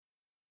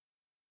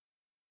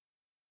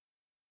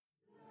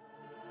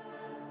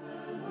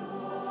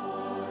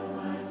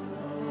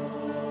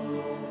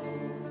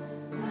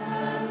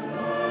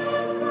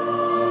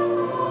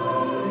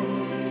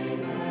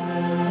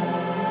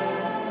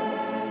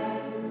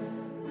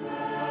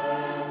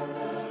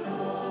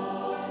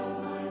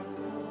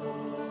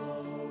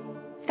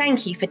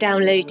Thank you for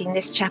downloading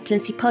this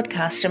chaplaincy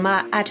podcast from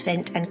our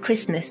Advent and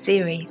Christmas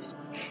series.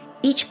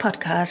 Each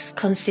podcast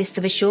consists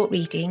of a short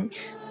reading,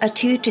 a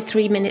 2 to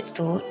 3 minute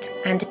thought,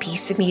 and a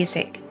piece of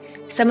music,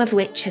 some of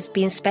which has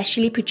been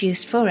specially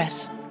produced for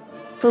us.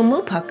 For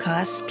more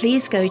podcasts,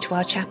 please go to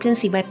our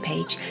chaplaincy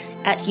webpage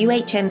at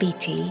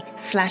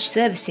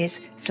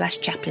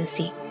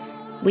uhmbt.services/chaplaincy.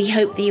 We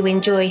hope that you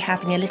enjoy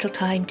having a little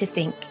time to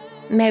think.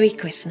 Merry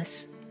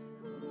Christmas.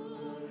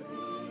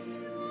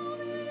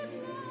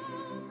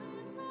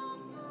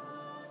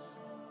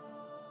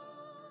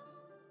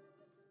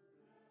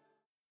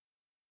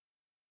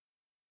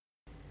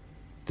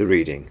 The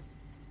reading.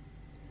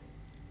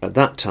 At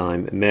that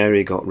time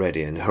Mary got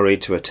ready and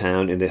hurried to a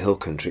town in the hill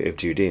country of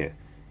Judea,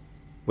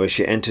 where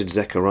she entered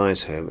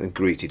Zechariah's home and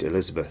greeted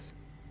Elizabeth.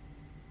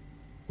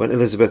 When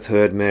Elizabeth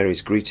heard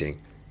Mary's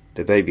greeting,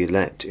 the baby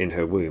leapt in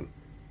her womb,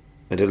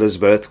 and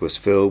Elizabeth was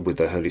filled with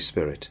the Holy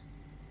Spirit.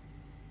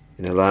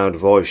 In a loud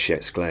voice she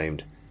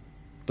exclaimed,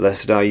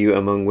 "Blessed are you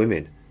among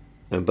women,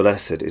 and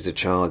blessed is the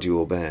child you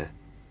will bear.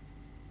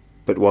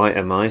 But why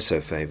am I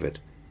so favoured,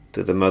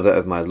 that the mother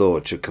of my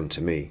Lord should come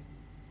to me?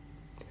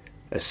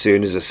 As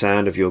soon as the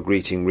sound of your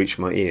greeting reached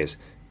my ears,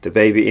 the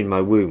baby in my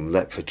womb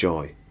leapt for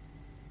joy.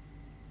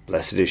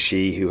 Blessed is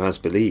she who has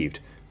believed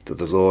that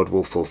the Lord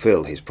will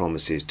fulfil his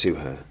promises to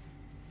her."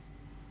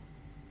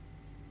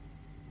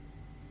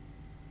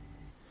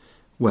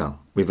 Well,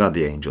 we've had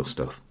the angel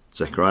stuff.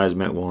 Zechariah's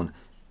met one,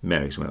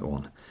 Mary's met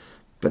one.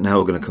 But now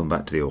we're going to come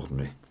back to the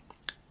ordinary.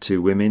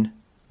 2 women,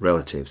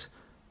 relatives.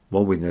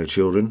 One with no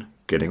children,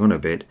 getting on a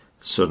bit,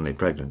 suddenly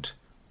pregnant.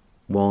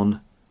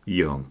 One,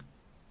 young,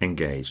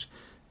 engaged,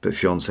 but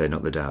fiancé,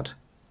 not the dad.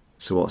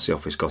 So what's the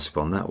office gossip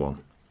on that one?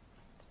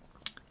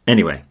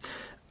 Anyway,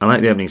 I like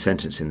the opening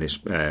sentence in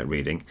this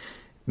reading.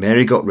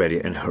 Mary got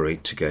ready and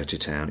hurried to go to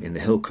town in the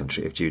hill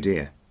country of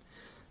Judea.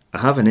 I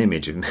have an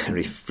image of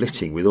Mary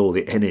flitting with all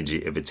the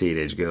energy of a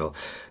teenage girl,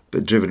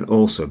 but driven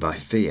also by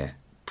fear,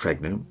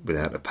 pregnant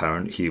without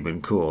apparent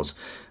human cause,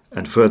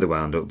 and further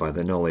wound up by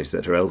the knowledge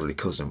that her elderly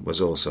cousin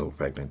was also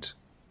pregnant.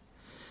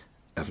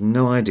 I have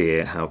no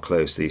idea how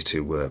close these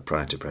two were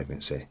prior to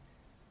pregnancy,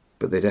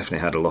 but they definitely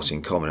had a lot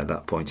in common at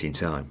that point in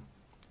time.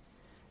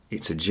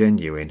 It's a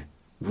genuine,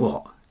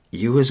 "What,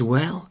 you as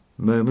well?"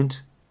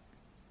 moment.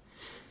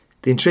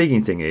 The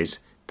intriguing thing is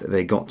that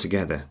they got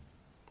together.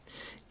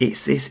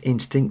 It's this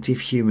instinctive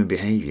human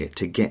behaviour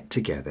to get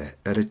together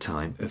at a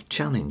time of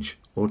challenge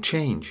or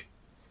change.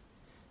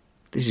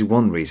 This is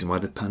one reason why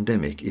the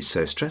pandemic is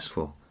so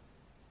stressful.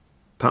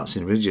 Perhaps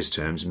in religious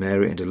terms,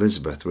 Mary and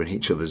Elizabeth were in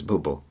each other's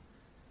bubble.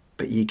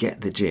 But you get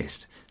the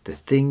gist. The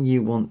thing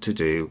you want to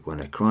do when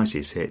a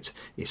crisis hits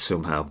is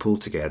somehow pull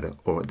together,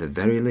 or at the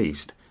very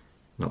least,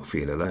 not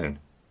feel alone.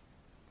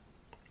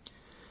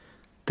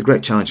 The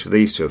great challenge for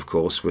these two, of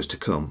course, was to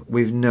come.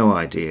 We've no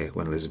idea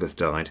when Elizabeth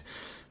died,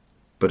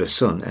 but her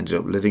son ended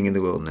up living in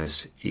the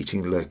wilderness,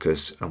 eating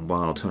locusts and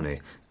wild honey,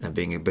 and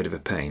being a bit of a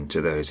pain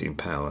to those in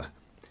power.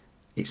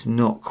 It's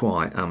not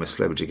quite "I'm a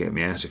celebrity, get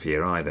me out of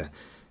here" either,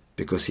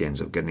 because he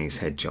ends up getting his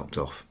head chopped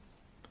off.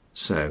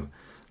 So,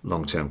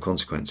 long-term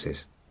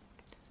consequences.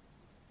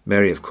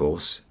 Mary, of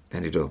course,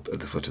 ended up at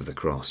the foot of the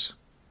cross.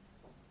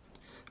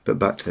 But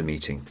back to the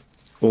meeting.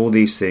 All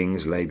these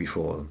things lay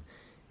before them.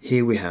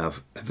 Here we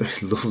have a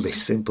very lovely,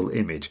 simple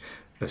image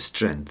of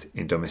strength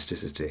in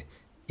domesticity,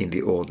 in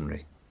the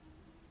ordinary.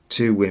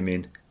 2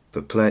 women,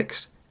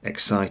 perplexed,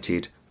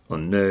 excited,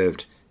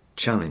 unnerved,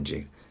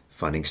 challenging,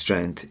 finding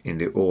strength in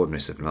the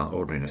ordinariness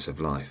of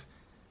life,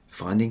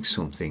 finding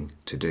something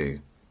to do.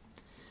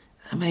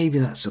 And maybe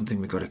that's something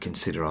we've got to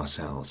consider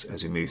ourselves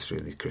as we move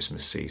through the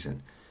Christmas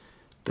season.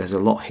 There's a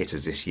lot hit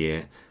us this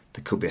year.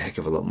 There could be a heck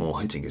of a lot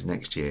more hitting us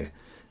next year,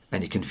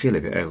 and you can feel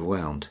a bit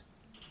overwhelmed.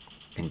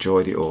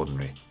 Enjoy the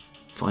ordinary.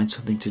 Find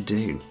something to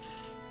do.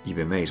 You'll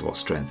be amazed what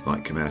strength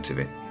might come out of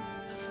it.